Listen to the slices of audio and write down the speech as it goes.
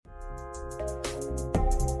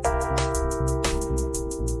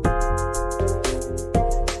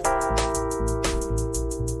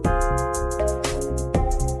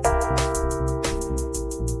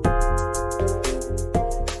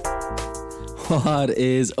What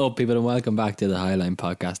is up, people, and welcome back to the Highline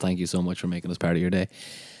Podcast. Thank you so much for making us part of your day.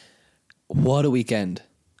 What a weekend.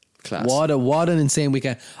 Class. What an insane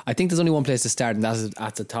weekend. I think there's only one place to start, and that's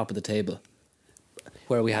at the top of the table,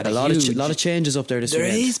 where we had a lot of changes up there this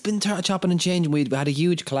weekend. There has been chopping and changing. We had a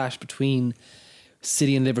huge clash between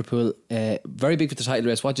City and Liverpool. Very big for the title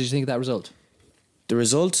race. What did you think of that result? The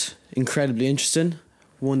result, incredibly interesting.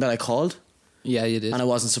 One that I called. Yeah, you did. And I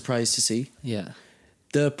wasn't surprised to see. Yeah.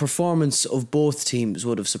 The performance of both teams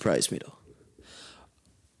would have surprised me, though.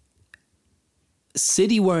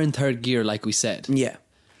 City were in third gear, like we said. Yeah.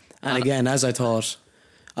 And again, as I thought,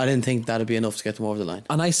 I didn't think that'd be enough to get them over the line.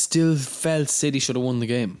 And I still felt City should have won the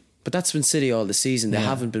game. But that's been City all the season. They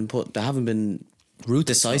haven't been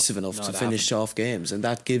decisive enough to finish off games, and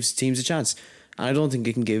that gives teams a chance. And I don't think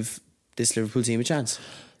it can give this Liverpool team a chance.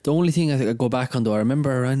 The only thing I think I go back on, though, I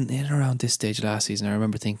remember around this stage last season, I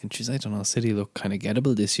remember thinking, geez, I don't know, City look kind of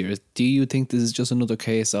gettable this year. Do you think this is just another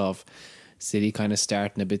case of City kind of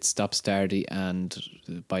starting a bit stop-starty, and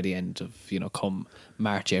by the end of, come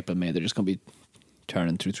March, April, May, they're just going to be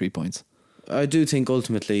turning through 3 points? I do think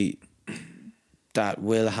ultimately that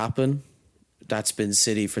will happen. That's been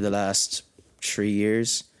City for the last 3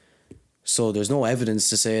 years. So there's no evidence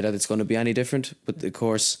to say that it's going to be any different. But of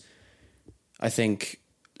course, I think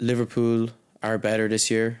Liverpool are better this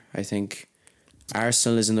year. I think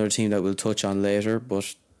Arsenal is another team that we'll touch on later,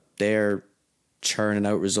 but they're churning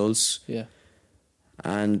out results. Yeah.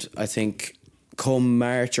 And I think come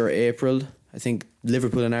March or April, I think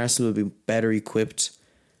Liverpool and Arsenal will be better equipped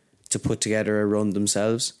to put together a run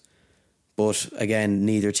themselves. But again,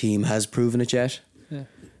 neither team has proven it yet. Yeah.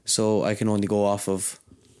 So I can only go off of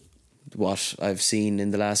what I've seen in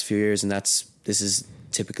the last few years, and this is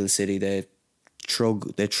typical City. They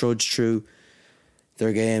trudge through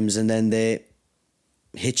their games and then they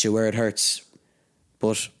hit you where it hurts.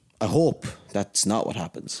 But I hope that's not what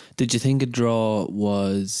happens. Did you think a draw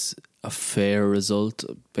was a fair result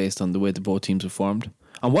based on the way that both teams performed?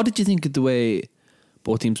 And what did you think of the way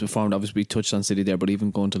both teams performed? Obviously, we touched on City there, but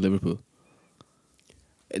even going to Liverpool.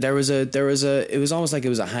 It was almost like it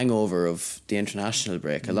was a hangover of the international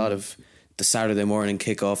break. A lot of the Saturday morning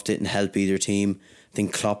kickoff didn't help either team. I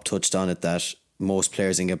think Klopp touched on it that most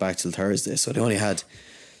players didn't get back till Thursday, so they only had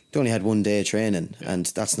 1 day training, and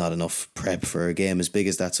that's not enough prep for a game as big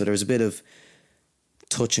as that. So there was a bit of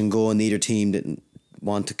touch and go, and neither team didn't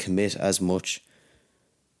want to commit as much.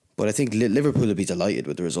 But I think Liverpool will be delighted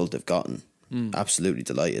with the result they've gotten. Absolutely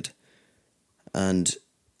delighted. And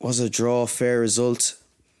was a draw a fair result?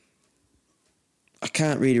 I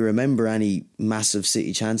can't really remember any massive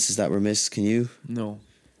City chances that were missed. Can you? No.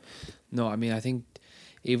 I mean, I think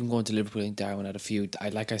even going to Liverpool, I think Darwin had a few.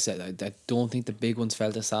 Like I said, I don't think the big ones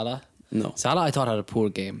fell to Salah. No. Salah, I thought, had a poor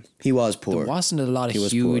game. He was poor. There wasn't a lot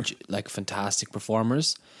of huge, fantastic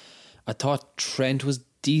performers. I thought Trent was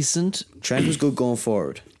decent. Trent was good going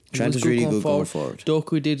forward. Trent was really good going forward.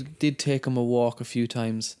 Doku did take him a walk a few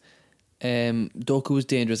times. Doku was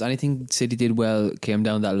dangerous. Anything City did well came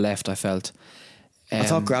down that left, I felt. I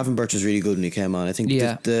thought Gravenberch was really good when he came on. I think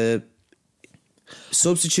the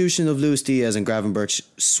substitution of Luis Diaz and Gravenberch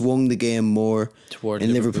swung the game more toward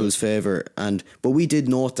in Liverpool's favour. But we did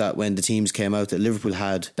note that when the teams came out that Liverpool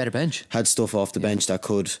had better bench, had stuff off the bench that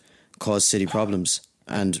could cause City problems,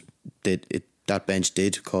 and that bench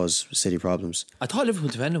did cause City problems. I thought Liverpool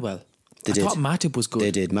defended well. I thought Matip was good.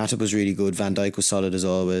 They did. Matip was really good. Van Dijk was solid as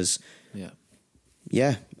always.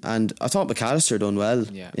 Yeah, and I thought McAllister done well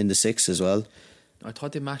in the 6 as well. I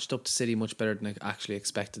thought they matched up to City much better than I actually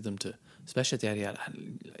expected them to, especially at the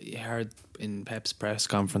Etihad. You heard in Pep's press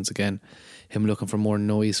conference again him looking for more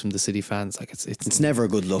noise from the City fans. Like it's never a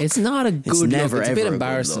good look. It's not a good look. It's a bit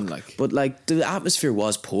embarrassing. But the atmosphere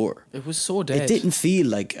was poor. It was so dead. It didn't feel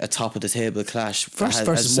like a top of the table clash. First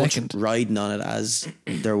versus second, much riding on it as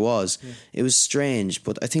there was. It was strange,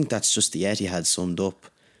 but I think that's just the Etihad summed up.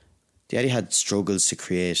 The Etihad struggles to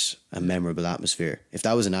create a memorable atmosphere. If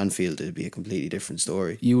that was in Anfield, it'd be a completely different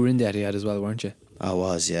story. You were in the Etihad as well, weren't you? I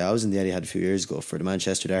was, yeah. I was in the Etihad a few years ago for the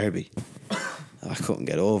Manchester Derby. I couldn't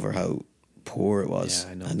get over how poor it was.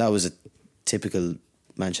 Yeah, I know. And that was a typical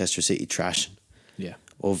Manchester City trashing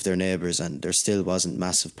of their neighbours, and there still wasn't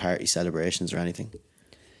massive party celebrations or anything.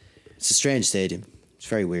 It's a strange stadium. It's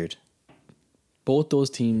very weird. Both those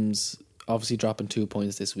teams obviously dropping 2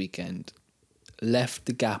 points this weekend left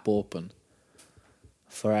the gap open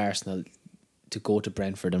for Arsenal to go to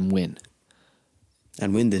Brentford and win.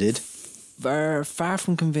 And win they did. Far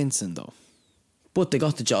from convincing though. But they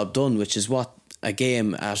got the job done, which is what a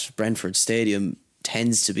game at Brentford Stadium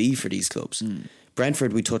tends to be for these clubs.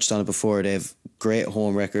 Brentford, we touched on it before, they have great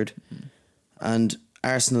home record. And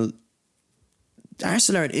Arsenal,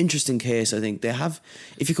 Arsenal are an interesting case. I think they have.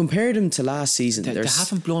 If you compare them to last season, They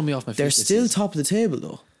haven't blown me off my feet. They're this still season. top of the table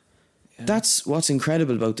though. Yeah. That's what's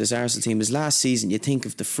incredible about this Arsenal team. Is last season you think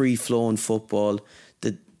of the free flowing football,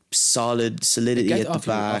 the solidity Get at the off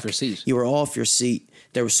your- back. off your seat. You were off your seat.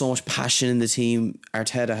 There was so much passion in the team.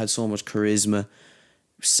 Arteta had so much charisma.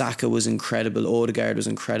 Saka was incredible. Odegaard was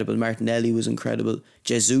incredible. Martinelli was incredible.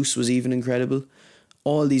 Jesus was even incredible.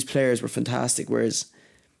 All these players were fantastic. Whereas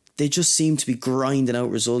they just seem to be grinding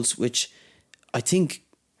out results, which I think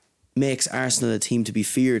makes Arsenal a team to be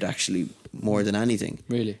feared actually more than anything.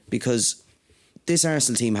 Really? Because this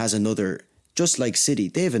Arsenal team has another, just like City,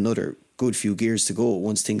 they have another good few gears to go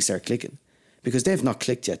once things start clicking. Because they've not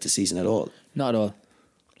clicked yet this season at all. Not at all.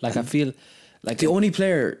 Like, I feel like The only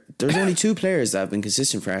player, there's only two players that have been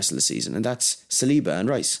consistent for Arsenal this season, and that's Saliba and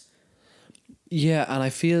Rice. Yeah, and I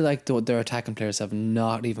feel like their attacking players have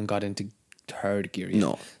not even got into third gear yet.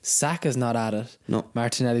 No. Saka's not at it. No.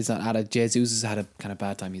 Martinelli's not at it. Jesus has had a kind of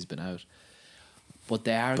bad time he's been out. But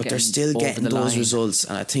they are But getting they're still over getting the those line. results,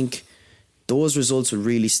 and I think those results will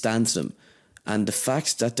really stand to them. And the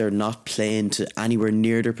fact that they're not playing to anywhere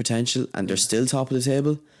near their potential and they're still top of the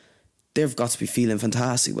table, they've got to be feeling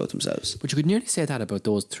fantastic about themselves. But you could nearly say that about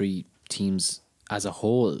those three teams as a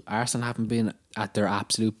whole. Arsenal haven't been at their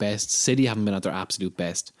absolute best. City haven't been at their absolute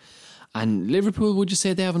best. And Liverpool, would you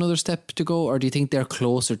say they have another step to go, or do you think they're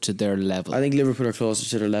closer to their level? I think Liverpool are closer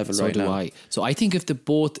to their level So right do now. I. So I think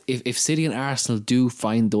if City and Arsenal do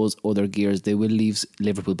find those other gears, they will leave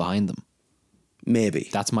Liverpool behind them. Maybe.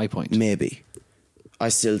 That's my point. Maybe. I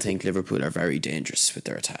still think Liverpool are very dangerous with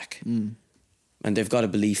their attack. And they've got a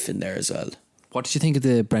belief in there as well. What did you think of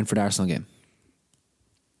the Brentford Arsenal game?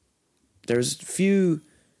 There's a few...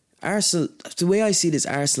 Arsenal... The way I see it is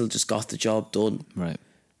Arsenal just got the job done. Right.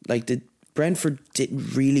 Like, the Brentford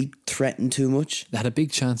didn't really threaten too much. They had a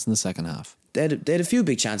big chance in the second half. They had a few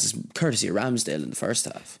big chances, courtesy of Ramsdale in the first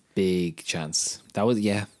half. Big chance. That was,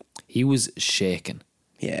 yeah. He was shaking.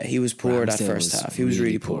 Yeah, he was poor that Ramsdale first half. He was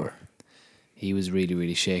really poor. He was really,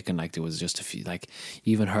 really shaken. Like, there was just a few, like,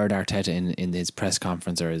 you even heard Arteta in his press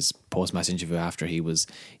conference or his post-match interview after, he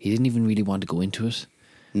didn't even really want to go into it.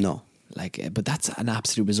 No. Like, but that's an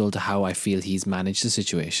absolute result of how I feel he's managed the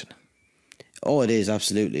situation. Oh, it is,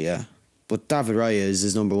 absolutely, yeah. But David Raya is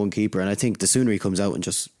his number one keeper, and I think the sooner he comes out and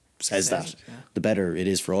just says that, the better it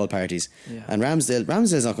is for all parties. Yeah. And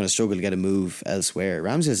Ramsdale's not going to struggle to get a move elsewhere.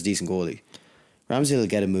 Ramsdale's a decent goalie. Ramsdale will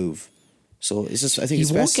get a move. So it's just, I think He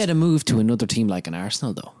it's won't best. get a move to another team like an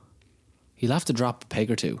Arsenal, though. He'll have to drop a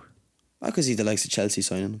peg or two. I could see the likes of Chelsea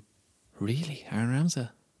signing him. Really? Aaron Ramsdale?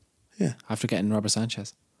 Yeah. After getting Robert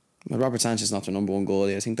Sanchez? Well, Robert Sanchez is not their number one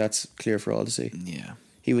goalie. I think that's clear for all to see. Yeah.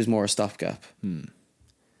 He was more a stopgap. Do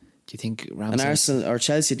you think Ramsdale... And Arsenal or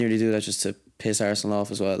Chelsea nearly do that just to piss Arsenal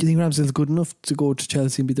off as well. Do you think Ramsdale's good enough to go to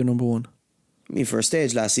Chelsea and be their number one? I mean, for a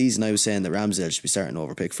stage last season, I was saying that Ramsdale should be starting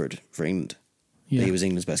over Pickford for England. Yeah. He was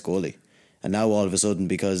England's best goalie. And now all of a sudden,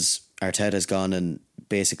 because Arteta's gone and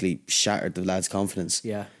basically shattered the lad's confidence,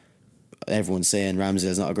 Yeah. everyone's saying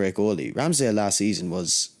Ramsdale's not a great goalie. Ramsdale last season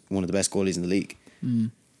was one of the best goalies in the league.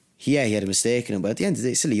 He had a mistake in him, but at the end of the day,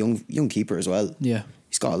 he's still a young keeper as well. Yeah.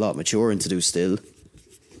 He's got a lot of maturing to do still.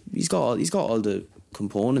 He's got all the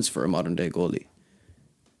components for a modern day goalie.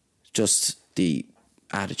 Just the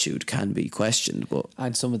attitude can be questioned, but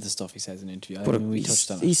And some of the stuff he says in interview. We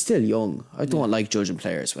touched on it. he's still young. I don't like judging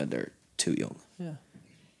players when they're too young. Yeah.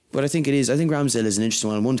 But I think it is. I think Ramsdale is an interesting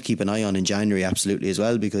one. One to keep an eye on in January, absolutely, as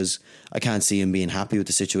well, because I can't see him being happy with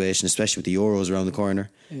the situation, especially with the Euros around the corner.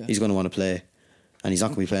 Yeah. He's going to want to play, and he's not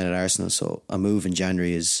going to be playing at Arsenal, so a move in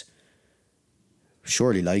January is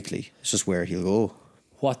surely likely. It's just where he'll go.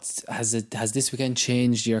 What has this weekend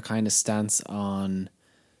changed your kind of stance on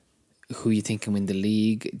who you think can win the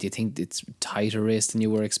league? Do you think it's tighter race than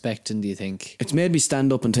you were expecting? Do you think It's made me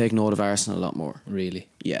stand up and take note of Arsenal a lot more. really?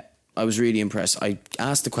 Yeah, I was really impressed. I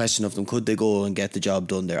asked the question of them, could they go and get the job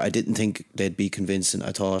done there? I didn't think they'd be convincing.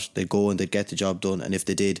 I thought they'd go and they'd get the job done, and if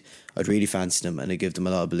they did, I'd really fancy them and I'd give them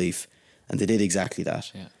a lot of belief. And they did exactly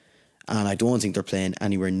that. Yeah. And I don't think they're playing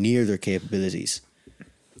anywhere near their capabilities.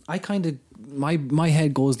 I kind of my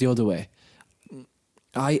head goes the other way.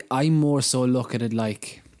 I more so look at it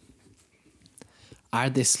like, are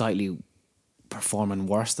they slightly performing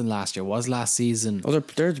worse than last year? Was last season? Oh,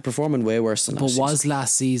 they're performing way worse than last Was season.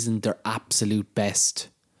 last season their absolute best,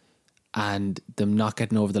 and them not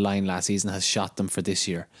getting over the line last season has shot them for this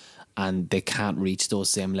year, and they can't reach those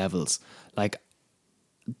same levels. Like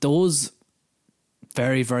those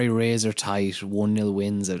very, very razor tight 1-0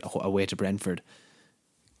 wins away to Brentford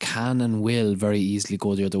can and will very easily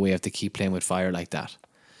go the other way if they keep playing with fire like that,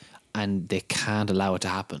 and they can't allow it to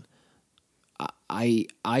happen.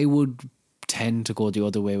 I would tend to go the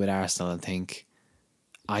other way with Arsenal and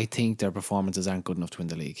I think their performances aren't good enough to win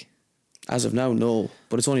the league. As of now, no.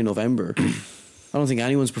 But it's only November. I don't think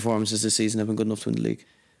anyone's performances this season have been good enough to win the league.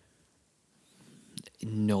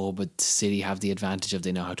 No, but City have the advantage of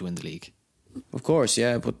they know how to win the league. Of course,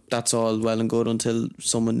 yeah, but that's all well and good until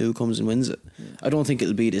someone new comes and wins it. Yeah. I don't think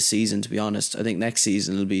it'll be this season, to be honest. I think next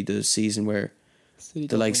season will be the season where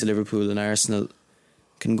the likes of Liverpool and Arsenal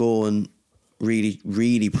can go and really,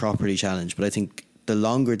 really properly challenge. But I think the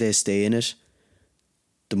longer they stay in it,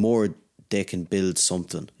 the more they can build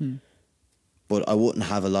something. But I wouldn't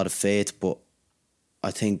have a lot of faith, but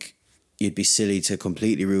I think you'd be silly to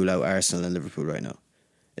completely rule out Arsenal and Liverpool right now,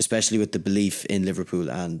 especially with the belief in Liverpool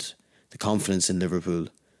and the confidence in Liverpool.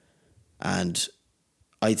 And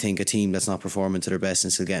I think a team that's not performing to their best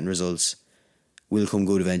and still getting results will come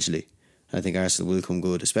good eventually. And I think Arsenal will come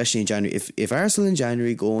good, especially in January. If Arsenal in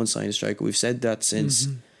January go and sign a striker, we've said that since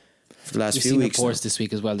for the last few weeks. Reports this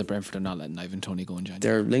week as well that Brentford are not letting Ivan Toney go in January.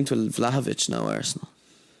 They're linked with Vlahovic now, Arsenal.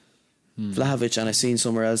 Vlahovic, and I've seen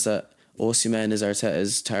somewhere else that Osimhen is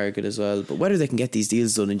Arteta's target as well. But whether they can get these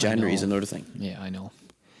deals done in January is another thing. Yeah, I know.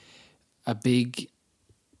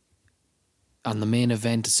 On the main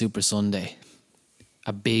event of Super Sunday,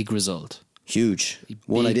 a big result. Huge.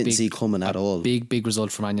 One I didn't see coming at all. Big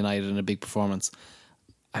result for Man United and a big performance.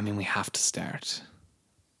 I mean, we have to start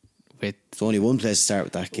with... There's only one place to start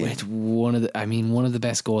with that game. With one of the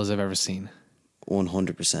best goals I've ever seen.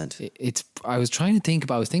 100%. I was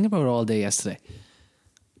thinking about it all day yesterday.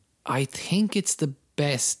 I think it's the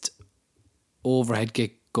best overhead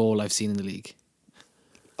kick goal I've seen in the league.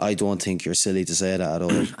 I don't think you're silly to say that at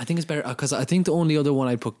all. I think it's better because I think the only other one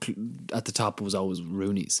I'd put at the top was always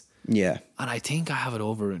Rooney's. Yeah. And I think I have it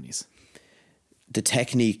over Rooney's. The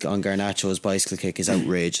technique on Garnacho's bicycle kick is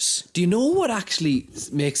outrageous. Do you know what actually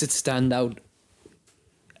makes it stand out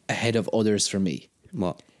ahead of others for me?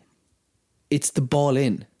 What? It's the ball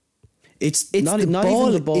in. It's not even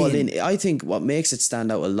the ball in. I think what makes it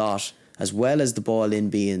stand out a lot, as well as the ball in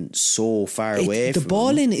being so far away from the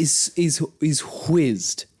ball in is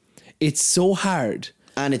whizzed. It's so hard.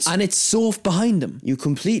 And it's so behind him. You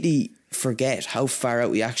completely forget how far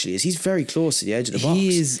out he actually is. He's very close to the edge of the box.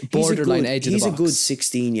 He is borderline edge of the box. He's a good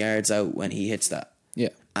 16 yards out when he hits that. Yeah.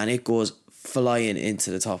 And it goes flying into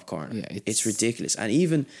the top corner. Yeah, it's ridiculous. And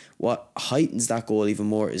even what heightens that goal even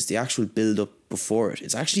more is the actual build-up before it.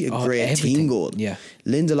 It's actually a great team goal. Yeah.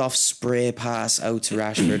 Lindelof's spray pass out to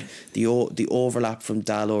Rashford, the overlap from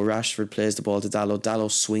Dalot. Rashford plays the ball to Dalot.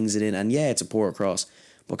 Dalot swings it in, and yeah, it's a poor cross,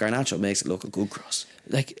 but Garnacho makes it look a good cross.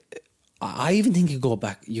 Like, I even think you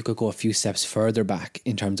could go a few steps further back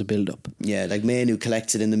in terms of build-up. Yeah, like Manu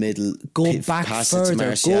collects it in the middle. Go back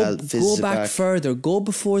further. Go back further. Go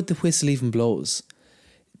before the whistle even blows.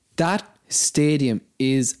 That stadium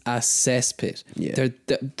is a cesspit. Yeah.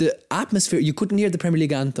 The atmosphere, you couldn't hear the Premier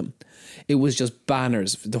League anthem. It was just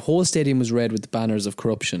banners. The whole stadium was red with the banners of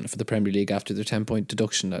corruption for the Premier League after their 10-point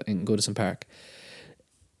deduction in Goodison Park.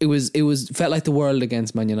 It felt like the world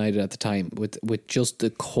against Man United at the time with just the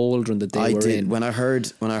cauldron that they were in. When I heard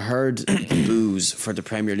the boos for the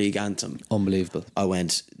Premier League anthem, unbelievable. I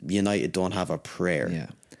went, United don't have a prayer. Yeah,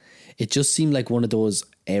 it just seemed like one of those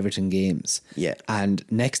Everton games. Yeah, and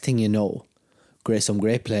next thing you know, some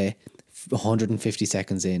great play, 150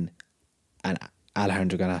 seconds in, and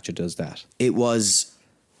Alejandro Garnacho does that. It was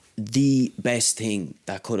the best thing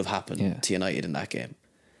that could have happened to United in that game,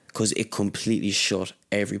 because it completely shut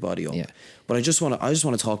everybody up. Yeah. But I just want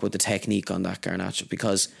to talk about the technique on that Garnacho,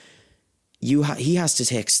 because he has to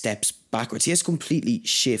take steps backwards. He has to completely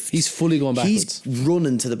shift. He's fully going backwards. He's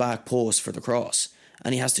running to the back post for the cross,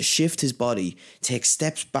 and he has to shift his body, take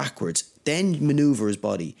steps backwards, then maneuver his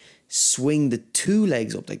body, swing the two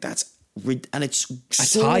legs up like that's. And it's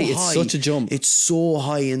so high. It's such a jump. It's so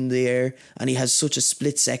high in the air, and he has such a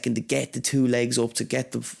split second to get the two legs up, to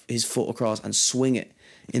get his foot across and swing it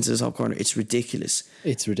into the top corner. It's ridiculous.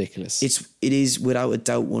 It is without a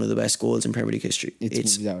doubt one of the best goals in Premier League history.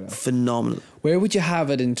 It's phenomenal. Where would you have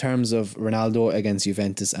it in terms of Ronaldo against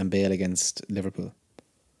Juventus and Bale against Liverpool?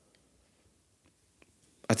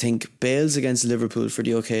 I think Bale's against Liverpool for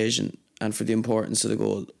the occasion and for the importance of the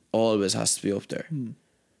goal always has to be up there.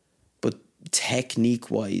 But technique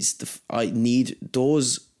wise, I need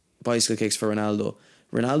those bicycle kicks for Ronaldo.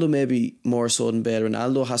 Ronaldo maybe more so than Bale.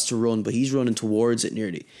 Ronaldo has to run, but he's running towards it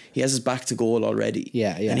nearly. He has his back to goal already.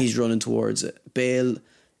 Yeah. And he's running towards it. Bale,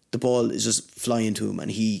 the ball is just flying to him,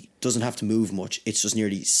 and he doesn't have to move much. It's just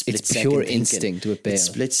nearly split second. It's pure instinct with Bale. It's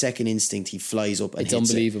split second instinct. He flies up and it's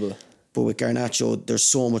unbelievable. But with Garnacho, there's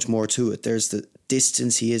so much more to it. There's the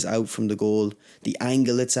distance he is out from the goal, the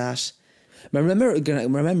angle it's at.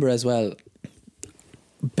 Remember as well,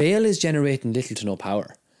 Bale is generating little to no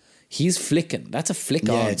power. He's flicking. That's a flick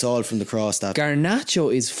on. Yeah, it's all from the cross. That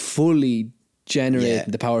Garnacho is fully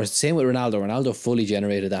generating the power. Same with Ronaldo. Ronaldo fully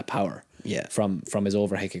generated that power. Yeah. From his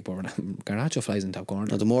overhead kick, but Garnacho flies in top corner.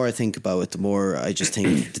 Now, the more I think about it, the more I just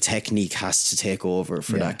think the technique has to take over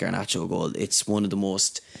for that Garnacho goal. It's one of the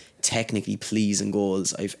most technically pleasing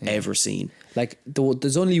goals I've ever seen. Like,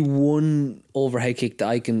 there's only one overhead kick that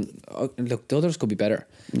I can look. The others could be better.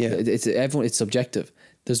 Yeah, it's subjective.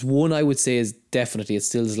 There's one I would say is definitely, it's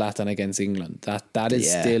still Zlatan against England. That is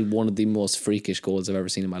still one of the most freakish goals I've ever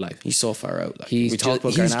seen in my life. He's so far out. Like, he's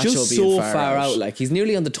just so far out. Like, he's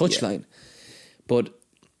nearly on the touchline. But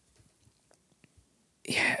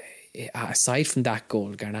yeah, aside from that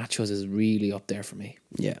goal, Garnacho's is really up there for me.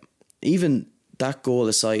 Yeah, even that goal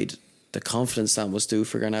aside, the confidence that must do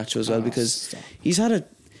for Garnacho as well, because he's had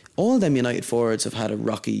all them United forwards have had a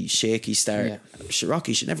rocky, shaky start. Yeah.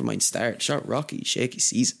 Rocky shaky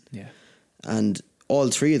season. Yeah. And all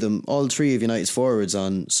three of United's forwards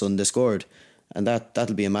on Sunday scored. And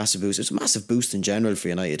that'll be a massive boost. It's a massive boost in general for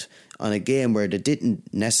United on a game where they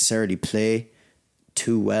didn't necessarily play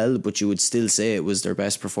too well, but you would still say it was their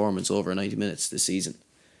best performance over 90 minutes this season.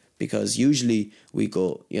 Because usually we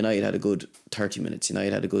go, United had a good 30 minutes,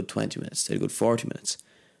 United had a good 20 minutes, they had a good 40 minutes.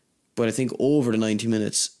 But I think over the 90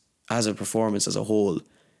 minutes, as a performance as a whole,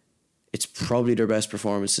 it's probably their best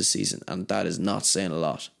performance this season, and that is not saying a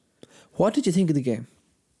lot. What did you think of the game?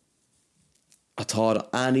 I thought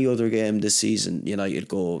any other game this season, United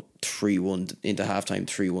go 3-1 into halftime,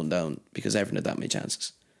 3-1 down, because everyone had that many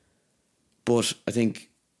chances. But I think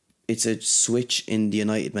it's a switch in the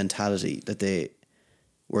United mentality that they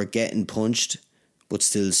were getting punched but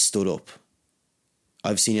still stood up.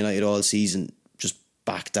 I've seen United all season just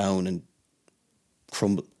back down and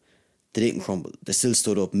crumble. They didn't crumble. They still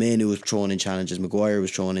stood up. Mainu was throwing in challenges. Maguire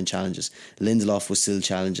was throwing in challenges. Lindelof was still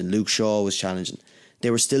challenging. Luke Shaw was challenging.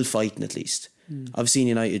 They were still fighting at least. I've seen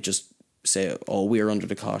United just say, we're under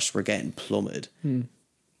the cosh. We're getting plummeted.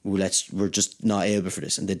 We're just not able for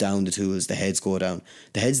this. And they down the tools. The heads go down.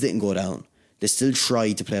 The heads didn't go down. They still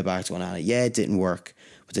tried to play back to Onana. Yeah, it didn't work.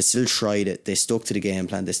 But they still tried it. They stuck to the game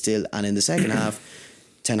plan. And in the second half,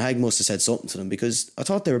 Ten Hag must have said something to them, because I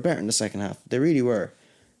thought they were better in the second half. They really were.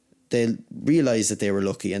 They realised that they were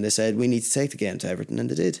lucky, and they said, we need to take the game to Everton, and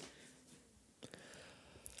they did.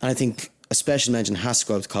 And I think a special mention has to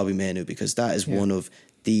go out to Kobbie Mainoo, because that is one of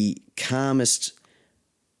the calmest,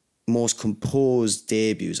 most composed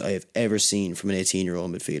debuts I have ever seen from an 18-year-old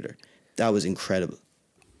midfielder. That was incredible.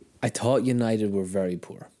 I thought United were very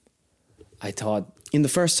poor. I thought in the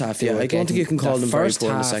first half, I don't think you can call them very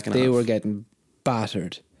poor in the second half. They were getting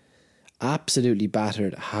battered. Absolutely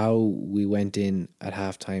battered. How we went in at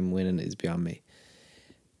halftime winning is beyond me.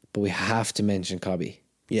 But we have to mention Kobbie.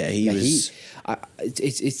 Yeah, he was.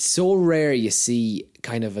 It's so rare you see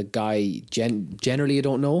kind of a guy generally you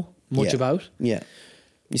don't know much about. Yeah,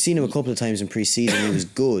 you've seen him a couple of times in pre-season. He was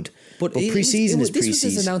good, but pre-season is pre-season. This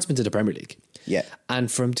was his announcement to the Premier League. Yeah,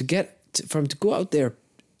 and for him to go out there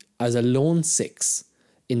as a lone six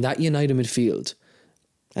in that United midfield,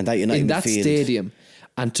 and that stadium.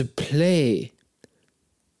 And to play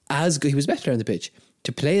as good, he was better on the pitch.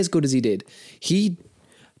 To play as good as he did, he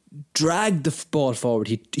dragged the ball forward.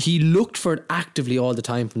 He looked for it actively all the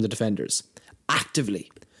time from the defenders.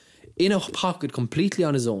 Actively. In a pocket completely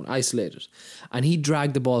on his own, isolated. And he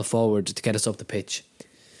dragged the ball forward to get us up the pitch.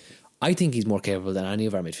 I think he's more capable than any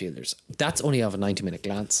of our midfielders. That's only off a 90-minute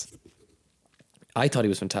glance. I thought he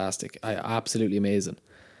was fantastic. Absolutely amazing.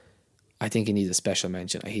 I think he needs a special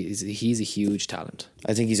mention. He's a huge talent.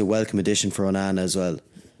 I think he's a welcome addition for Onana as well.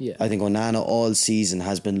 Yeah. I think Onana all season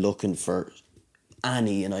has been looking for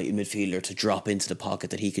any United midfielder to drop into the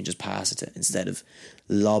pocket that he can just pass it to instead of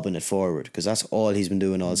lobbing it forward, because that's all he's been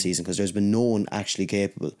doing all season, because there's been no one actually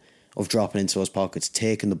capable of dropping into those pockets,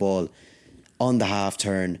 taking the ball on the half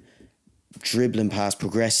turn, dribbling past,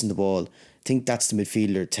 progressing the ball. I think that's the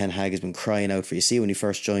midfielder Ten Hag has been crying out for. You see, when he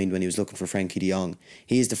first joined, when he was looking for Frankie de Jong,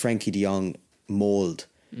 he is the Frankie de Jong mould.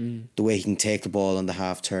 The way he can take the ball on the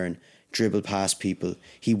half turn, dribble past people.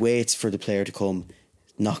 He waits for the player to come,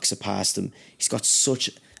 knocks it past him. He's got such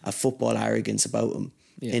a football arrogance about him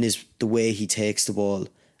in the way he takes the ball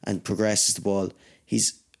and progresses the ball.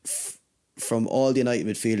 He's from all the United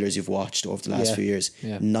midfielders you've watched over the last few years,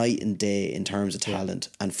 night and day in terms of talent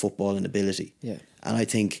and football and ability. Yeah. And I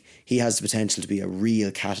think he has the potential to be a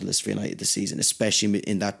real catalyst for United this season, especially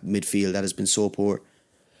in that midfield that has been so poor.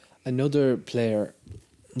 Another player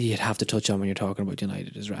you'd have to touch on when you're talking about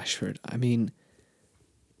United is Rashford. I mean,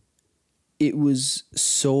 it was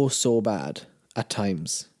so bad at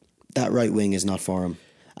times that right wing is not for him.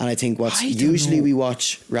 And I think I don't usually know. we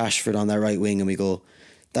watch Rashford on that right wing and we go,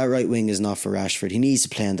 that right wing is not for Rashford. He needs to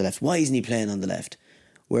play on the left. Why isn't he playing on the left?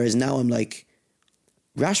 Whereas now I'm like,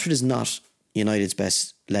 Rashford is not United's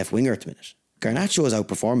best left winger at the minute. Garnacho is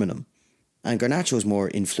outperforming him. And Garnacho is more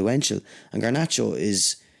influential. And Garnacho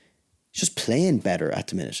is just playing better at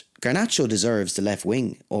the minute. Garnacho deserves the left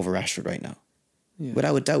wing over Rashford right now. Yeah.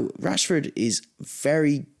 Without a doubt. Rashford is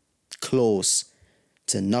very close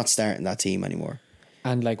to not starting that team anymore.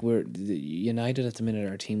 And like we're United at the minute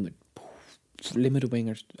are a team with limited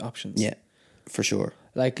winger options. Yeah, for sure.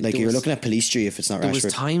 Like you're looking at Pellistri if it's not there Rashford.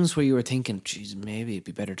 was times where you were thinking, geez, maybe it'd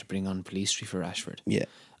be better to bring on Pellistri for Rashford. Yeah.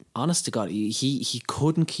 Honest to God, he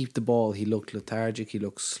couldn't keep the ball. He looked lethargic. He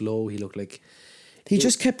looked slow. He looked like He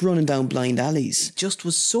just kept running down blind alleys. just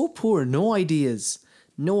was so poor. No ideas.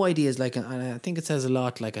 Like, and I think it says a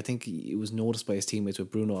lot. Like, I think it was noticed by his teammates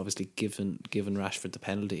with Bruno obviously giving Rashford the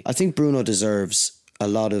penalty. I think Bruno deserves a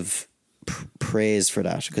lot of praise for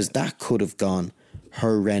that because that could have gone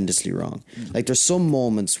horrendously wrong. Like, there's some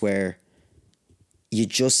moments where you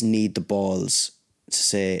just need the balls to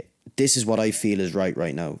say, this is what I feel is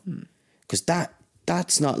right now. Because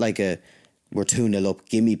that's not like we're 2-0 up,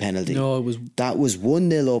 gimme penalty. No, it was... That was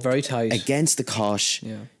 1-0 up. Very tight. Against the Kosh.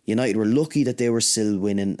 Yeah. United were lucky that they were still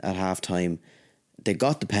winning at half-time. They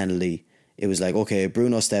got the penalty. It was like, okay,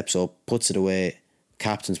 Bruno steps up, puts it away,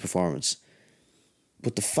 captain's performance.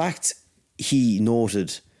 But the fact he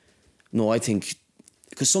noted, no, I think...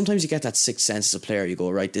 Because sometimes you get that sixth sense as a player. You go,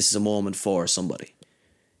 right, this is a moment for somebody.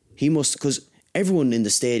 He must... Because everyone in the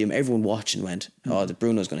stadium, everyone watching went, oh, the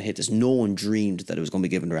Bruno's going to hit this. No one dreamed that it was going to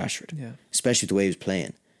be given to Rashford. Yeah. Especially the way he was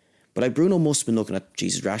playing. But like Bruno must have been looking at,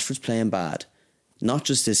 Jesus, Rashford's playing bad. Not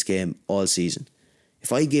just this game, all season.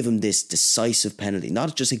 If I give him this decisive penalty,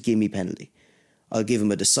 not just a gimme penalty, I'll give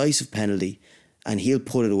him a decisive penalty and he'll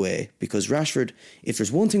put it away. Because Rashford, if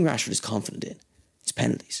there's one thing Rashford is confident in, it's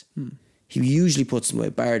penalties. He usually puts them away,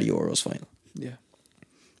 bar the Euros final. Yeah.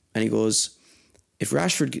 And he goes, if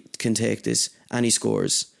Rashford can take this and he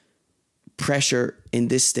scores, pressure in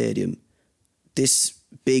this stadium, this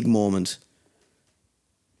big moment,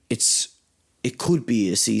 it could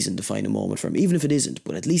be a season-defining moment for him, even if it isn't,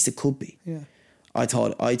 but at least it could be. Yeah. I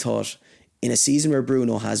thought in a season where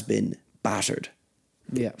Bruno has been battered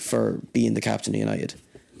for being the captain of United,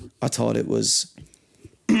 I thought it was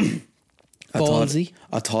Ballsy.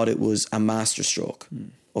 I thought it was a masterstroke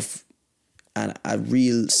of and a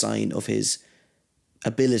real sign of his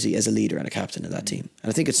ability as a leader and a captain of that team. And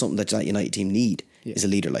I think it's something that United team need is a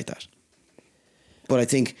leader like that. But I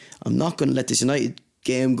think I'm not going to let this United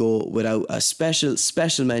game go without a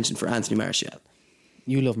special mention for Anthony Martial.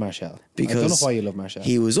 You love Martial. Because I don't know why you love Martial.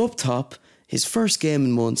 He was up top, his first game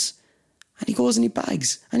in months, and he goes and he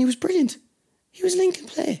bags, and he was brilliant. He was linking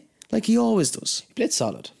play like he always does. He played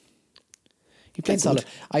solid. Good.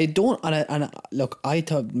 I don't, look, I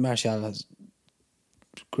thought Martial has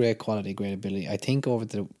great quality, great ability. I think over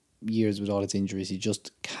the years with all its injuries, he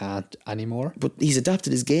just can't anymore. But he's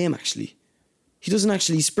adapted his game, actually. He doesn't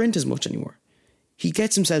actually sprint as much anymore. He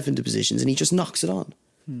gets himself into positions and he just knocks it on.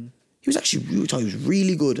 He was actually, I thought he was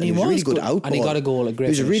really good. And he was really good out ball. And he got a goal, a great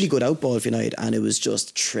He was finish. a really good out ball for United, and it was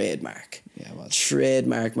just trademark. Yeah, it was.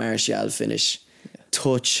 Trademark Martial finish. Yeah.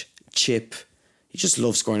 Touch, chip. He just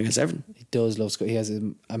loves scoring against Everton. He does love scoring. He has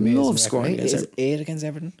an amazing Loves record. scoring against Is it Everton. 8 against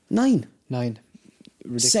Everton? 9. 9.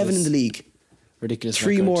 Ridiculous. 7 in the league. Ridiculous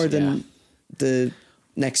 3 record, more than the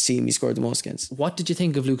next team he scored the most against. What did you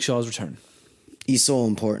think of Luke Shaw's return? He's so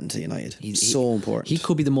important to United. He's so important. He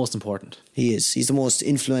could be the most important. He is. He's the most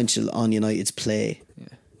influential on United's play. Yeah.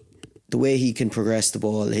 The way he can progress the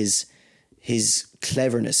ball, his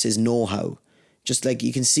cleverness, his know-how. Just like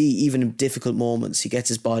you can see, even in difficult moments, he gets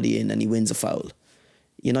his body in and he wins a foul.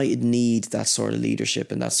 United need that sort of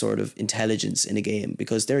leadership and that sort of intelligence in a game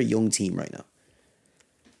because they're a young team right now.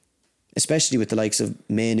 Especially with the likes of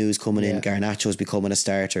Mainoo's coming in, Garnacho's becoming a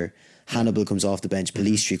starter, Hannibal comes off the bench,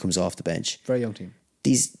 Pellistri comes off the bench. Very young team.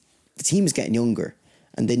 The team is getting younger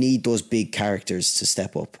and they need those big characters to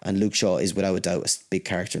step up, and Luke Shaw is without a doubt a big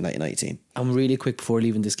character in that United team. And really quick before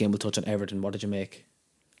leaving this game, we'll touch on Everton. What did you make?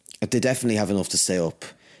 They definitely have enough to stay up.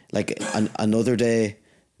 Like another day,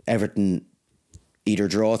 Everton either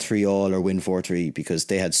draw 3-3 or win 4-3 because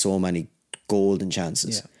they had so many golden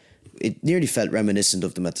chances. Yeah. It nearly felt reminiscent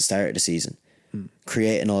of them at the start of the season,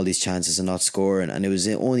 creating all these chances and not scoring. And it was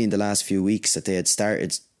only in the last few weeks that they had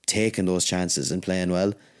started taking those chances and playing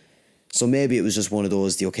well. So maybe it was just one of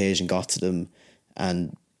those, the occasion got to them,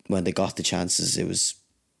 and when they got the chances, it was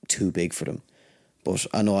too big for them. But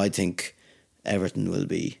I think Everton will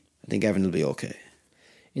be okay.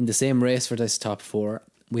 In the same race for this top 4,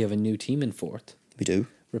 we have a new team in fourth, We do.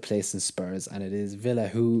 replacing Spurs, and it is Villa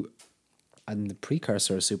who, and the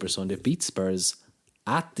precursor of Super Sunday, beat Spurs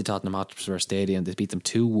at the Tottenham Hotspur Stadium. They beat them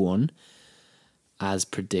 2-1, as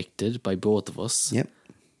predicted by both of us. Yep.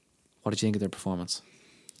 What did you think of their performance?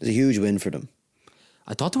 It's a huge win for them.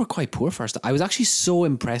 I thought they were quite poor first. I was actually so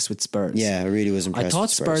impressed with Spurs. Yeah, I really was impressed. I thought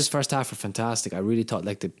with Spurs first half were fantastic. I really thought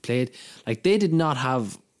they played like they did not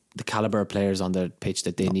have the caliber of players on their pitch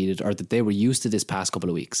that they needed or that they were used to this past couple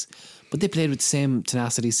of weeks. But they played with the same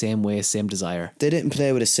tenacity, same way, same desire. They didn't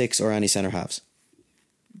play with a 6 or any centre halves.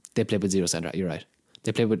 They played with 0 centre. You're right.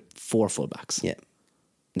 They played with 4 fullbacks. Yeah.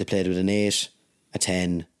 They played with an 8, a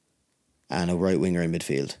 10, and a right winger in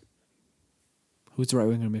midfield. Who's the right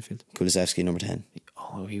winger in midfield? Kulusevski, number 10.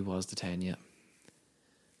 Oh, he was the 10, yeah.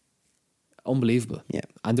 Unbelievable. Yeah.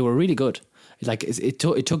 And they were really good. Like it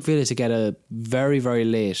took Villa to get a very, very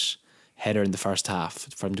late header in the first half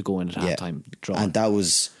for them to go in at halftime. Draw. And that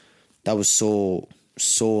was so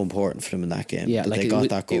important for them in that game. Yeah, that like they got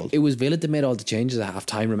that goal. It was Villa that made all the changes at half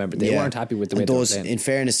time. Remember, they weren't happy with the way and they were those, playing. in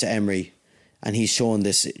fairness to Emery, and he's shown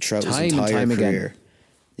this throughout his Time and entire time career, again.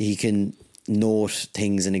 he can note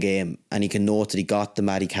things in a game, and he can note that he got the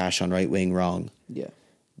Matty Cash on right wing wrong. Yeah.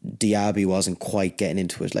 Diaby wasn't quite getting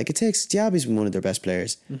into it. Like Diaby's been one of their best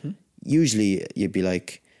players. Mm-hmm. Usually you'd be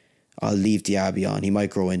like, I'll leave Diaby on. He might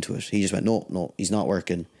grow into it. He just went, no, he's not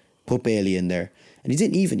working. Put Bailey in there. And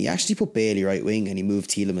he actually put Bailey right wing and he moved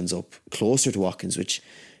Tielemans up closer to Watkins, which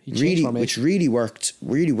really worked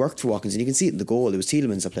for Watkins. And you can see it in the goal. It was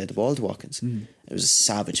Tielemans that played the ball to Watkins. It was a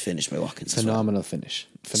savage finish by Watkins. Phenomenal finish.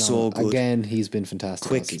 So good. Again, he's been fantastic.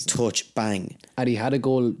 Quick all season. touch, bang. And he had a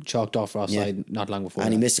goal chalked off for offside not long before.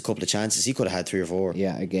 And that. he missed a couple of chances. He could have had 3 or 4.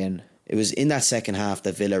 Yeah, again. It was in that second half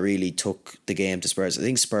that Villa really took the game to Spurs. I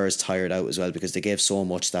think Spurs tired out as well because they gave so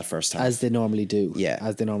much that first half. As they normally do. Yeah.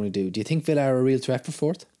 As they normally do. Do you think Villa are a real threat for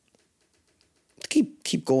fourth?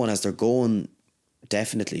 Keep going as they're going,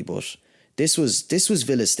 definitely. But this was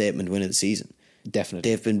Villa's statement win of the season. Definitely.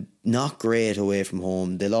 They've been not great away from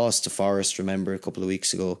home. They lost to Forest, remember, a couple of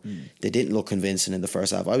weeks ago. They didn't look convincing in the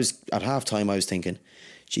first half. At half time I was thinking,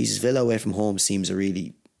 Jesus, Villa away from home seems a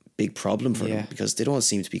really big problem for them because they don't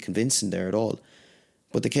seem to be convincing there at all.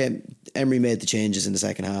 But Emery made the changes in the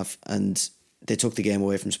second half and they took the game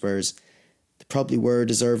away from Spurs. They probably were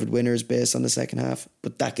deserved winners based on the second half,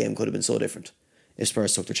 but that game could have been so different if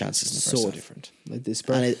Spurs took their chances in the first half. So different. Like the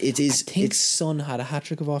Spurs, And it is. I think Son had a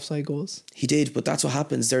hat-trick of offside goals. He did, but that's what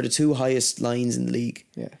happens. They're the 2 highest lines in the league.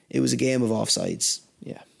 Yeah. It was a game of offsides.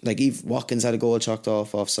 Yeah. Like Watkins had a goal chalked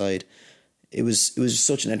off offside. It was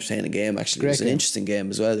such an entertaining game actually. Great It was an game. interesting game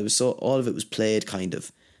as well. It was all of it was played kind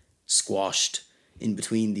of squashed in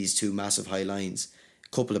between these 2 massive high lines. A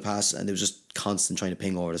couple of passes and it was just constant trying to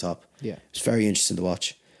ping over the top. Yeah. It was very interesting to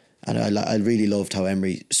watch. And I really loved how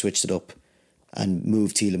Emery switched it up and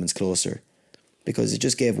moved Tielemans closer because it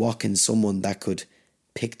just gave Watkins someone that could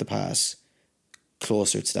pick the pass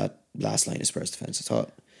closer to that last line of Spurs defence. I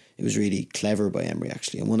thought it was really clever by Emery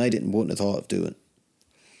actually, and one I wouldn't have thought of doing.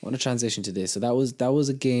 I want to transition to this. So that was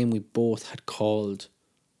a game we both had called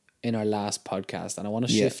in our last podcast, and I want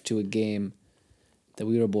to shift to a game that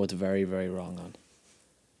we were both very, very wrong on,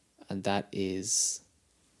 and that is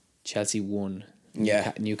Chelsea 1,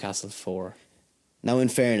 Newcastle 4. Now, in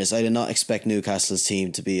fairness, I did not expect Newcastle's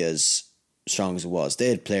team to be as strong as it was. They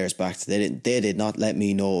had players back. They did not let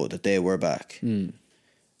me know that they were back.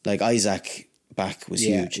 Like Isaac back was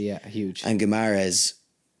huge. Yeah, huge. And Guimaraes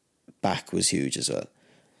back was huge as well.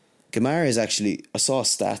 Guimaraes actually, I saw a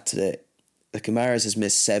stat today that Guimaraes has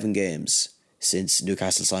missed 7 games since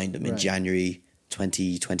Newcastle signed him in January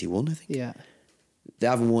 2021, I think. Yeah. They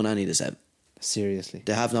haven't won any of the 7. Seriously.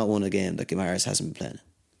 They have not won a game that Guimaraes hasn't been playing.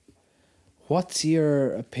 What's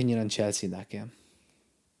your opinion on Chelsea in that game?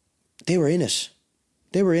 They were in it.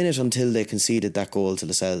 They were in it until they conceded that goal to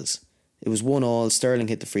Lascelles. It was 1-1. Sterling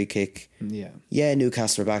hit the free kick. Yeah,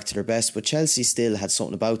 Newcastle were back to their best, but Chelsea still had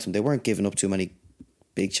something about them. They weren't giving up too many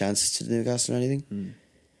big chances to Newcastle or anything.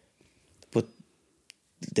 But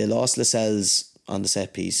they lost Lascelles on the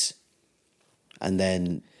set piece. And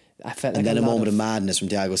then a moment of madness from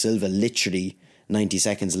Thiago Silva, literally 90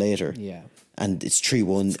 seconds later. Yeah. And it's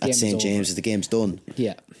 3-1 at St. James's. The game's done.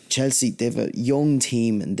 Yeah. Chelsea, they've a young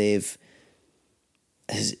team and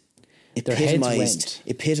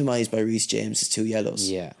epitomised by Reece James's 2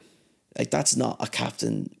 yellows. Yeah. Like that's not a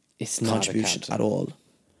captain contribution not a captain at all.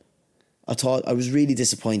 I was really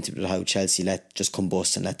disappointed with how Chelsea let just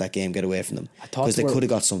combust and let that game get away from them because they could have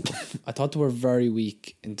got something. I thought they were very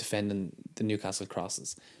weak in defending the Newcastle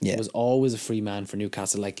crosses. Yeah. It was always a free man for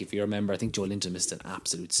Newcastle. Like if you remember, I think Joe Linton missed an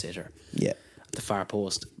absolute sitter. Yeah. at the far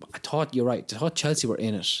post. I thought, you're right, I thought Chelsea were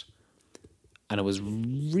in it. And it was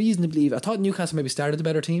reasonably even. I thought Newcastle maybe started the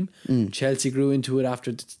better team. Chelsea grew into it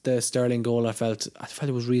after the Sterling goal. I felt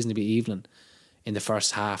it was reasonably even in the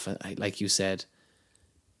first half. And like you said,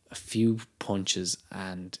 a few punches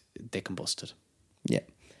and they combusted. Yeah.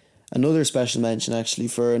 Another special mention actually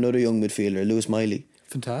for another young midfielder, Lewis Miley.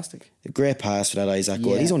 Fantastic. A great pass for that Isaac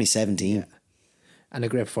goal. He's only 17. Yeah. And a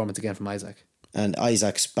great performance again from Isaac. And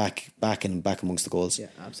Isaac's back amongst the goals. Yeah,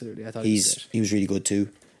 absolutely. I thought he was really good too.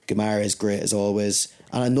 Gamara is great as always.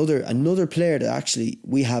 And another player that actually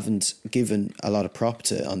we haven't given a lot of prop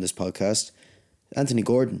to on this podcast, Anthony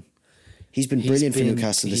Gordon. He's been brilliant for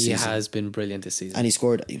Newcastle this season. He has been brilliant this season. And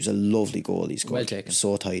it was a lovely goal he scored. Well taken.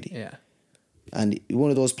 So tidy. Yeah. And one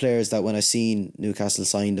of those players that when I seen Newcastle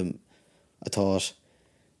signed him, I thought,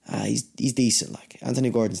 he's decent. Like Anthony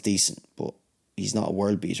Gordon's decent, but he's not a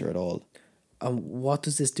world beater at all. What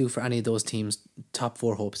does this do for any of those teams' top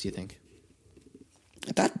 4 hopes, do you think?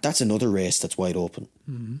 That's another race that's wide open.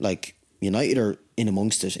 Mm-hmm. Like United are in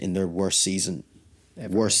amongst it in their worst season,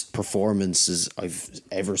 worst performances I've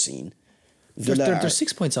ever seen. They're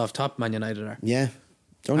 6 points off top. Man United are. Yeah,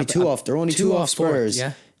 they're only two off. They're only two off Spurs.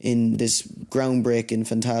 Yeah. In this groundbreaking,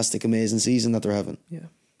 fantastic, amazing season that they're having. Yeah,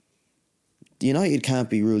 United can't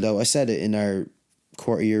be ruled out. I said it in our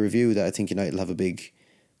quarter year review that I think United will have a big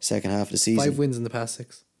second half of the season. 5 wins in the past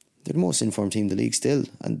 6. They're the most informed team in the league still,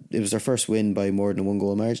 and it was their first win by more than a 1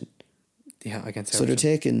 goal margin. Yeah, against Everton. So they're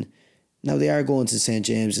taking. Now they are going to St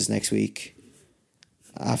James's next week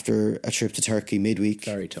after a trip to Turkey midweek.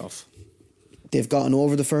 Very tough. They've gotten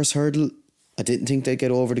over the first hurdle. I didn't think they'd get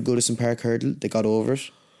over the Goodison Park hurdle. They got over it.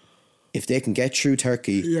 If they can get through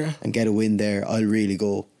Turkey and get a win there, I'll really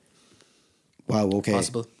go, wow, okay.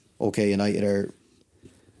 Possible. Okay, United are,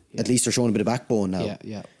 at least they're showing a bit of backbone now.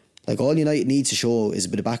 Yeah. Like all United needs to show is a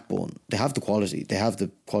bit of backbone. They have the quality. They have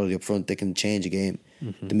the quality up front. They can change a game.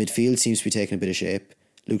 Mm-hmm. The midfield seems to be taking a bit of shape.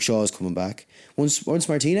 Luke Shaw is coming back. Once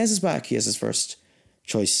Martinez is back, he has his first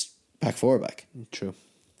choice back forward back. True.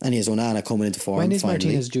 And he has Onana coming into form. When is finally.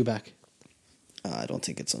 Martinez due back? I don't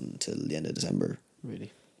think it's until the end of December.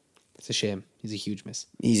 Really? It's a shame. He's a huge miss.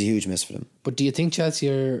 He's a huge miss for them. But do you think Chelsea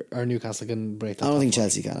or Newcastle can break that? I don't think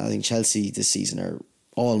Chelsea can. I think Chelsea this season are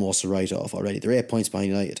almost a write-off already. They're 8 points behind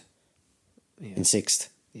United in 6th.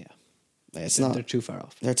 Yeah. They're too far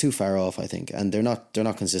off. They're too far off, I think. And they're not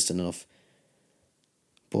consistent enough.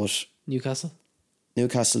 But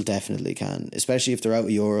Newcastle definitely can. Especially if they're out of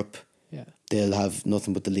Europe. Yeah. They'll have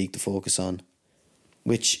nothing but the league to focus on.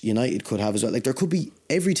 Which United could have as well. Like there could be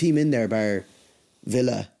every team in there bar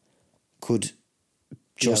Villa could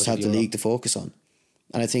just have the league to focus on.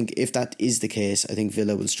 And I think if that is the case, I think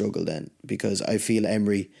Villa will struggle then, because I feel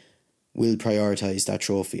Emery will prioritise that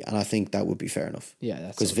trophy, and I think that would be fair enough. Yeah,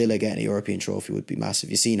 that's because Villa getting a European trophy would be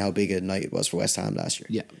massive. You've seen how big a night it was for West Ham last year.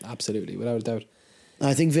 Yeah, absolutely, without a doubt. And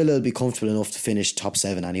I think Villa will be comfortable enough to finish top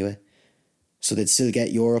 7 anyway, so they'd still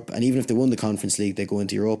get Europe, and even if they won the Conference League, they go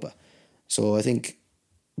into Europa. So I think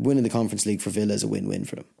winning the Conference League for Villa is a win-win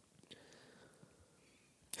for them.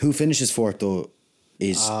 Who finishes 4th though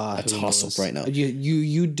is a toss-up right now.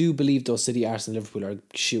 You do believe those City, Arsenal, Liverpool are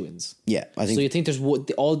shoo-ins? Yeah, I think. So you think there's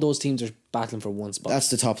all those teams are battling for one spot? That's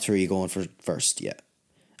the top 3 going for first, yeah.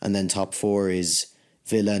 And then top 4 is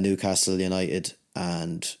Villa, Newcastle, United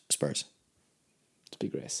and Spurs. It's a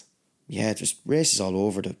big race. Yeah, there's races all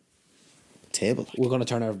over the table. We're going to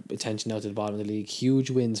turn our attention now to the bottom of the league. Huge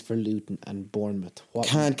wins for Luton and Bournemouth.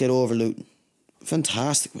 Can't get over Luton.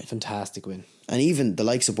 Fantastic win. And even the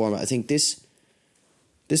likes of Bournemouth, I think this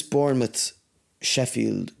Bournemouth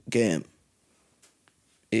Sheffield game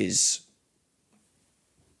is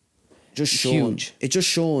just huge. It's just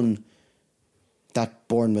shown that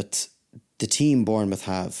Bournemouth, the team Bournemouth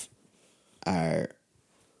have, are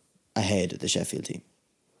ahead of the Sheffield team.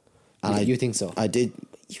 And you think so? I did.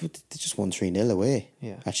 They just won 3-0 away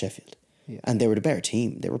at Sheffield. Yeah. And they were the better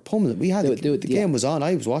team. They were pummeling. We had the game was on.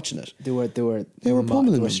 I was watching it. They were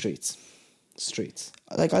pummeling. They were streets.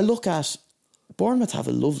 Like I look at Bournemouth have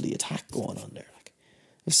a lovely attack going on there. Like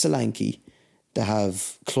they have Solanke, they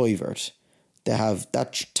have Kluivert, they have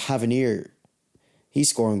that Tavernier. He's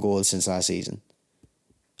scoring goals since last season,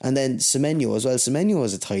 and then Semenyo as well. Semenyo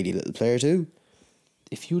is a tidy little player too.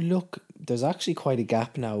 If you look, there's actually quite a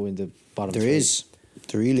gap now in the bottom. There is.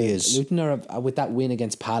 There really is. Luton are with that win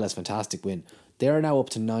against Palace, fantastic win. They are now up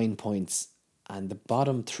to 9 points, and the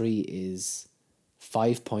bottom 3 is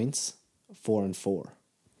 5 points, 4 and 4.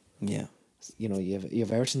 Yeah, you know you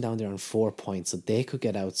have Everton down there on 4 points, so they could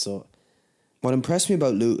get out. So, what impressed me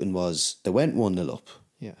about Luton was they went 1-0 up.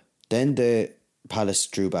 Yeah. Then the Palace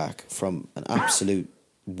drew back from an absolute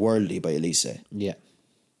worldly by Elise. Yeah.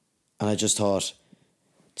 And I just thought,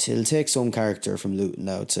 it'll take some character from Luton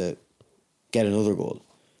now to get another goal.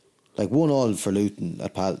 Like 1-1 for Luton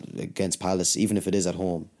against Palace, even if it is at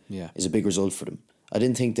home, is a big result for them. I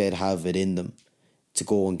didn't think they'd have it in them to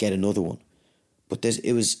go and get another one. But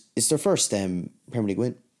it's their first Premier League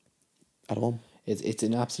win at home. It's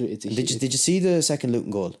an absolute. Did you see the second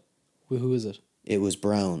Luton goal? Who is it? It was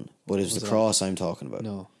Brown, but it was the cross I'm talking about.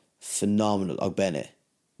 No. Phenomenal. Ogbene.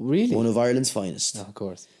 Really? One of Ireland's finest. No, of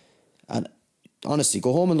course. And honestly,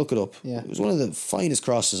 go home and look it up. Yeah. It was one of the finest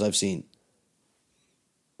crosses I've seen.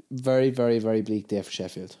 Very, very, very bleak day for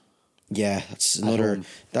Sheffield. Yeah, that's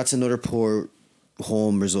another poor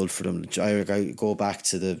home result for them. I go back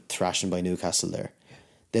to the thrashing by Newcastle there.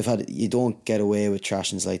 You don't get away with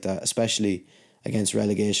thrashings like that, especially against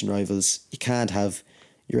relegation rivals. You can't have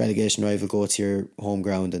your relegation rival go to your home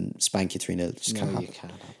ground and spank you 3-0. It just can't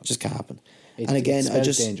happen. It just can't happen. And again,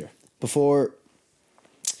 danger. Before,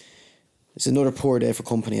 it's another poor day for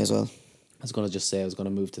company as well. I was going to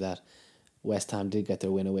move to that. West Ham did get their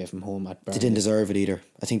win away from home at Burnley. They didn't deserve it either.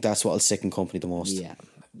 I think that's what'll sicken company the most. Yeah.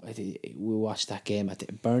 We watched that game.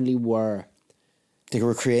 Burnley were... They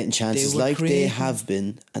were creating chances they have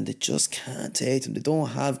been, and they just can't take them. They don't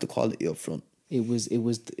have the quality up front. It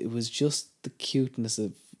was just the cuteness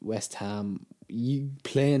of West Ham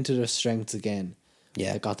playing to their strengths again.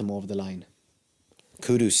 Yeah, that got them over the line.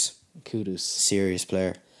 Kudos. Serious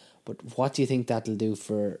player. But what do you think that'll do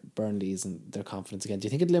for Burnley's and their confidence again? Do you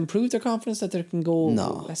think it'll improve their confidence that they can go?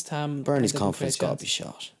 No, West Ham. Burnley's confidence got to be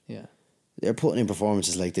shot. Yeah. They're putting in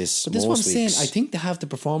performances like this. But this is what I'm saying. I think they have the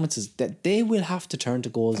performances that they will have to turn to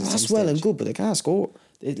goals. That's well and good, but they can't score.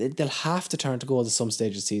 They'll have to turn to goals at some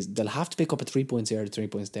stage of the season. They'll have to pick up a 3 points here, 3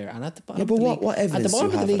 points there, and at the bottom, what evidence at the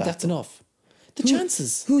bottom do you of the have league, that's enough. The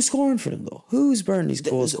chances. Who's scoring for them though? Who's Burnley's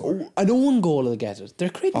goal scorer? An own goal will get it. They're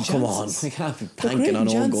creating chances. Come on, they can't be banking on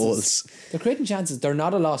own goals. They're creating chances. They're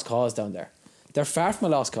not a lost cause down there. They're far from a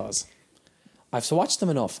lost cause. I've watched them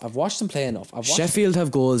enough. I've watched them play enough. Sheffield have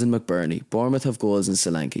goals in McBurney. Bournemouth have goals in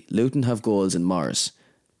Solanke. Luton have goals in Morris.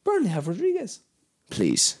 Burnley have Rodriguez.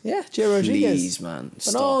 Please. Yeah, Jay Rodriguez. Please, man.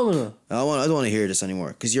 Phenomenal. Stop. I don't want to hear this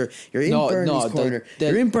anymore because you're in Burnley's corner.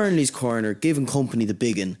 You're in Burnley's corner, giving company the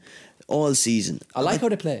big one all season. I like how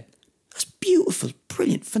they play. That's beautiful,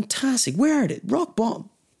 brilliant, fantastic. Where are they? Rock bottom.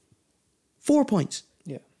 4 points.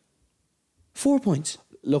 Yeah. 4 points.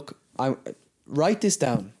 Look, write this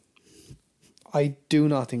down. I do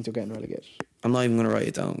not think they're getting relegated. I'm not even going to write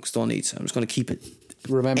it down because I don't need to. I'm just going to keep it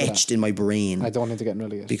etched in my brain. I don't think they're getting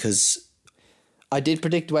relegated. Because I did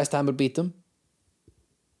predict West Ham would beat them.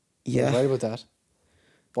 Yeah. You're right about that.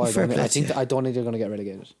 But I don't think they're going to get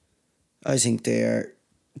relegated. I think they're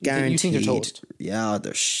guaranteed. You think they're toast? Yeah,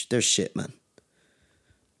 they're shit, man.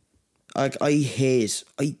 I hate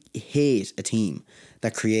a team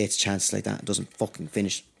that creates chances like that and doesn't fucking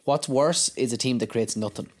finish. What's worse is a team that creates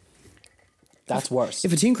nothing. That's worse.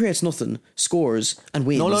 If a team creates nothing, scores and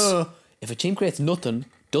wins. No. If a team creates nothing,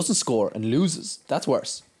 doesn't score and loses, that's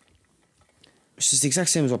worse. It's just the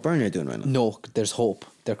exact same as what Burnley are doing right now. No, there's hope.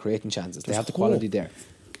 They're creating chances. They have the quality there.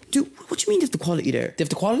 Dude, what do you mean they have the quality there? They have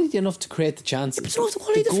the quality enough to create the chances. But they don't have the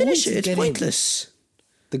quality to finish it. It's pointless.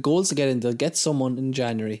 The goals to get in, they'll get someone in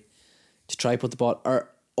January to try put the ball,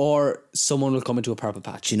 or someone will come into a purple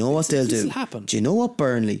patch. Do you know what they'll do? This will happen. Do you know what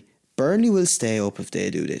Burnley will stay up if they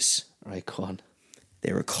do this? Right, go on.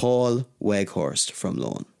 They recall Weghorst from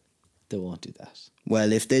loan. They won't do that.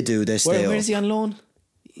 Well, if they do, they stay up. Where is he on loan?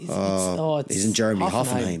 He's in Germany,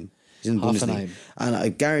 Hoffenheim. He's in Bundesliga. And I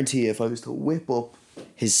guarantee you, if I was to whip up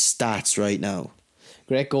his stats right now.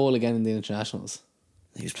 Great goal again in the internationals.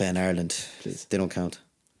 He was playing Ireland. Please. They don't count.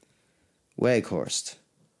 Weghorst.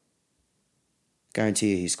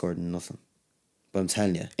 Guarantee you he scored nothing. But I'm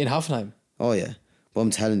telling you. In Hoffenheim? Oh, yeah. But I'm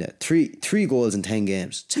telling you, three goals in 10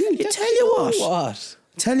 games. Tell you what.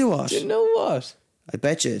 Tell you what. You know what? I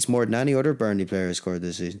bet you it's more than any other Burnley player who scored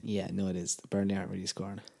this season. Yeah, no, it is. Burnley aren't really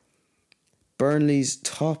scoring. Burnley's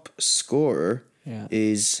top scorer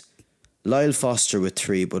is Lyle Foster with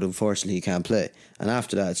 3, but unfortunately he can't play. And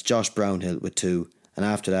after that, it's Josh Brownhill with 2. And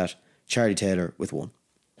after that, Charlie Taylor with 1.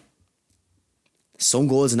 Some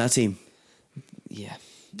goals in that team. Yeah.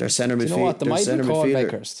 Their centre midfield. You know what? They might recall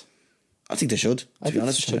Weghorst. I think they should, to be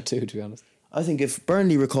honest. I think they should too, to be honest. I think if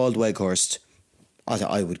Burnley recalled Weghorst,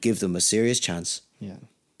 I would give them a serious chance. Yeah.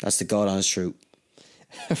 That's the God honest truth.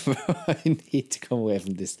 I need to come away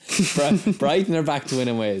from this. Brighton are back to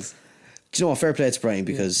winning ways. Do you know what? Fair play to Brighton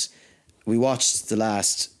because we watched the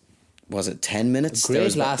last, was it 10 minutes? There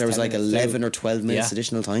was like 11 or 12 minutes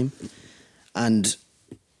additional time. And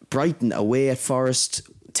Brighton away at Forest,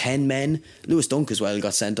 10 men. Lewis Dunk as well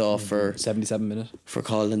got sent off for 77 minutes. for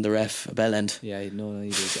calling the ref a bell end. Yeah, no, he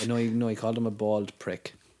did. He called him a bald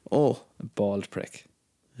prick. Oh, A bald prick.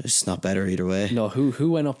 it's not better either way. No,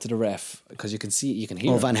 who went up to the ref? Because you can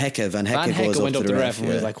hear. Oh, him. Van Hecke. Van Hecke goes went up to the ref and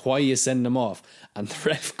was like, "Why are you sending him off?" And the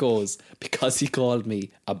ref goes, "Because he called me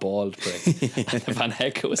a bald prick." And Van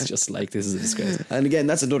Hecke was just like, "This is a disgrace." And again,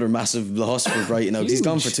 that's another massive loss for Brighton. Now he's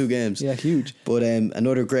gone for 2 games. Yeah, huge. But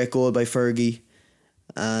another great goal by Fergie,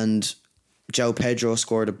 and João Pedro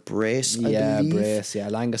scored a brace. I believe. brace. Yeah,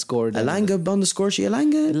 Alanga scored. Alanga on the score sheet.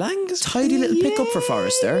 Alanga's tidy little pickup for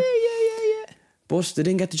Forest there. Yeah. But they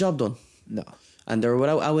didn't get the job done. No. And they're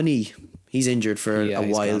without Awani. He's injured for Yeah, a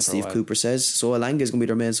he's while, gone for a Steve while. Cooper says. So Alanga is going to be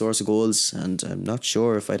their main source of goals, and I'm not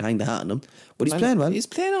sure if I'd hang the hat on him. But he's playing well. He's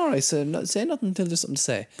playing all right, so say nothing until there's something to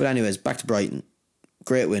say. But anyways, back to Brighton.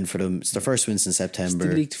 Great win for them. It's their first win since September.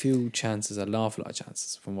 They leaked a few chances, an awful lot of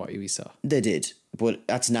chances from what we saw. They did. But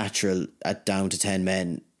that's natural at down to 10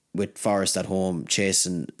 men with Forest at home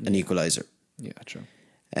chasing an equaliser. Yeah, true.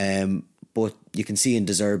 But you can see in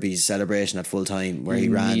De Zerbi's celebration at full time where he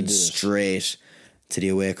ran needed it. straight to the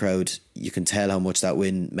away crowd. You can tell how much that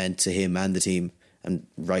win meant to him and the team, and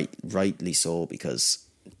rightly so, because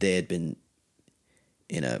they had been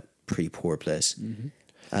in a pretty poor place. Mm-hmm.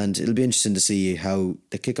 And it'll be interesting to see how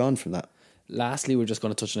they kick on from that. Lastly, we're just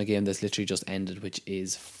going to touch on a game that's literally just ended, which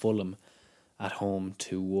is Fulham at home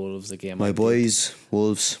to Wolves. A game My boys,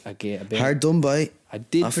 Wolves, hard done by. I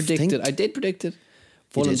did predict it.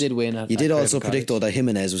 Fulham did win. You did also predict though that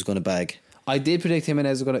Jimenez was going to bag. I did predict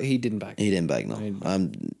Jimenez was going to. He didn't bag. He didn't bag.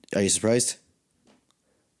 No. Are you surprised?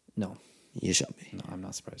 No. You shot me. No, I'm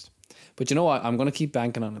not surprised. But you know what? I'm going to keep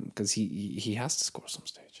banking on him because he has to score some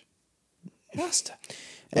stage. He has to.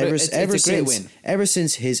 It's a great win. Ever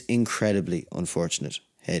since his incredibly unfortunate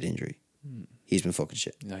head injury, he's been fucking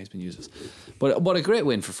shit. No, he's been useless. But a great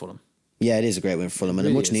win for Fulham. Yeah, it is a great win for Fulham, and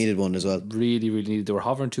Really a much is. needed one as well. Really, really needed. They were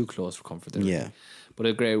hovering too close for comfort there. Yeah. But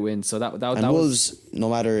a great win. So that And was Wolves, no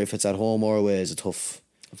matter if it's at home or away, is a tough.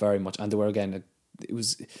 very much. And they were again. It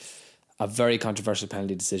was a very controversial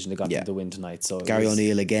penalty decision. They got the win tonight. So Gary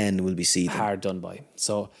O'Neill again will be seething. hard done by.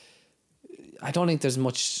 So I don't think there's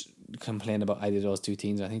much complaint about either of those two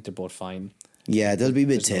teams. I think they're both fine. Yeah, they'll be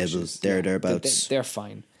There's no mid-table. issues. Thereabouts. They're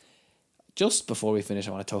fine. Just before we finish,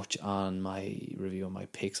 I want to touch on my review of my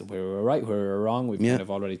picks of where we were right, where we were wrong. We've kind of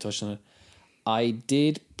already touched on it. I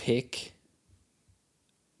did pick,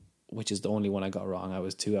 which is the only one I got wrong. I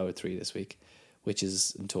was 2 out of 3 this week, which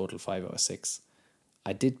is in total 5 out of 6.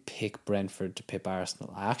 I did pick Brentford to pip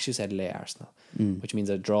Arsenal. I actually said lay Arsenal, which means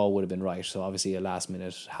a draw would have been right. So obviously a last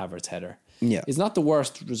minute Havertz header. Yeah. It's not the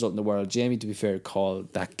worst result in the world. Jamie, to be fair,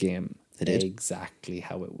 called that game They did. exactly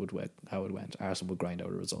how it went. Arsenal would grind out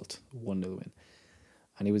a result, 1-0 win,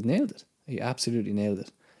 and he nailed it. He absolutely nailed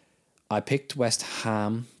it. I picked West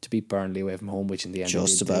Ham to beat Burnley away from home, which in the end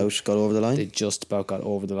Just they did. about got over the line. They just about got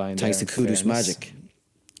over the line. Thanks to there, in Kudus fairness. magic.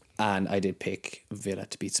 And I did pick Villa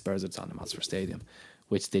to beat Spurs at Tottenham Hotspur Stadium,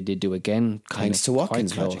 which they did do again. Thanks to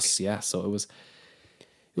Watkins quite close. magic. Yeah, so it was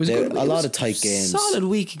A lot of tight games. Solid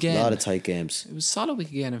week again. A lot of tight games. It was solid week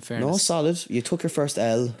again. In fairness, No, solid. You took your first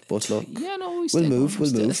L, but look. yeah, no, We'll move.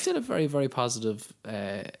 It's still a very, very positive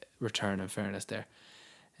return. In fairness, there.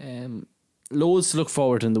 Loads to look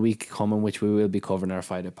forward to in the week coming, which we will be covering in our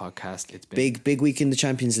Friday podcast. It's been Big week in the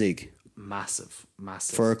Champions League massive.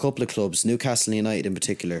 for a couple of clubs, Newcastle United in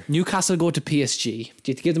particular. Newcastle go to PSG.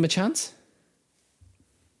 Do you give them a chance?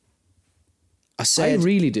 I I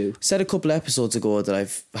really do. said a couple of episodes ago that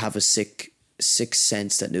I have a sick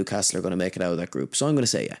sense that Newcastle are going to make it out of that group. So I'm going to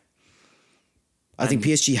say yeah. I think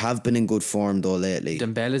PSG have been in good form though lately.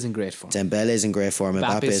 Dembele's in great form. Dembele's in great form.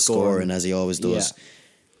 Mbappe's Mbappe's scoring as he always does. Yeah.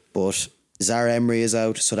 But Zara Emery is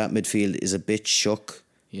out, so that midfield is a bit shook.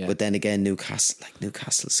 Yeah. But then again,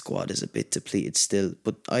 Newcastle's squad is a bit depleted still.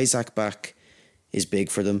 But Isaac back is big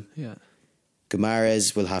for them. Yeah.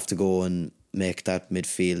 Guimaraes will have to go and make that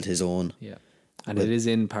midfield his own. Yeah. And it is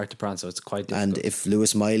in Parc des Princes, so it's quite difficult. And if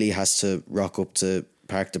Lewis Miley has to rock up to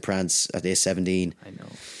Parc des Princes at age 17, I know.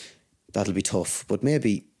 that'll be tough. But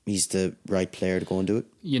maybe he's the right player to go and do it.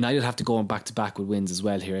 United have to go on back-to-back with wins as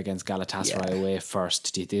well here against Galatasaray Yeah. away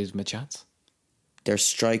first. Do you give them a chance? Their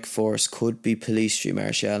strike force could be Pelistri,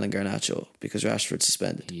 Martial and Garnacho because Rashford's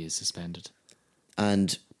suspended. He is suspended.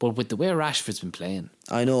 And But with the way Rashford's been playing,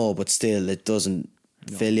 I know, but still, it doesn't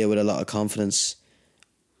fill you with a lot of confidence.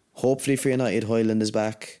 Hopefully for United, Hoyland is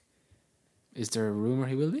back. is there a rumour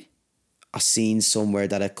he will be? I've seen somewhere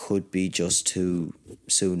that it could be just too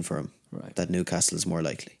soon for him. Right. That Newcastle is more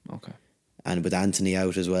likely. Okay. And with Anthony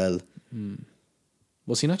out as well,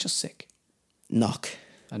 Was he not just sick? knock.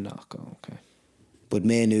 A knock, oh, okay. But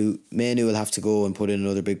Manu will have to go and put in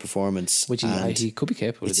another big performance. Which he could be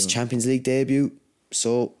capable of It's doing. Champions League debut,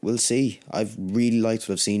 so we'll see. I've really liked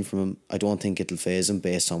what I've seen from him. I don't think it'll phase him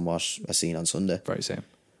based on what I've seen on Sunday. Very same.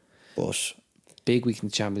 But Big week in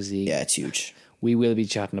the Champions League. yeah, it's huge. We will be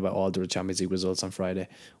chatting about all the Champions League results on Friday.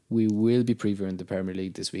 We will be previewing the Premier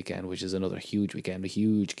League this weekend, which is another huge weekend with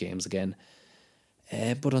huge games again.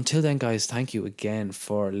 But until then, guys, thank you again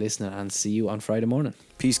for listening and see you on Friday morning.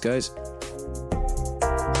 Peace, guys.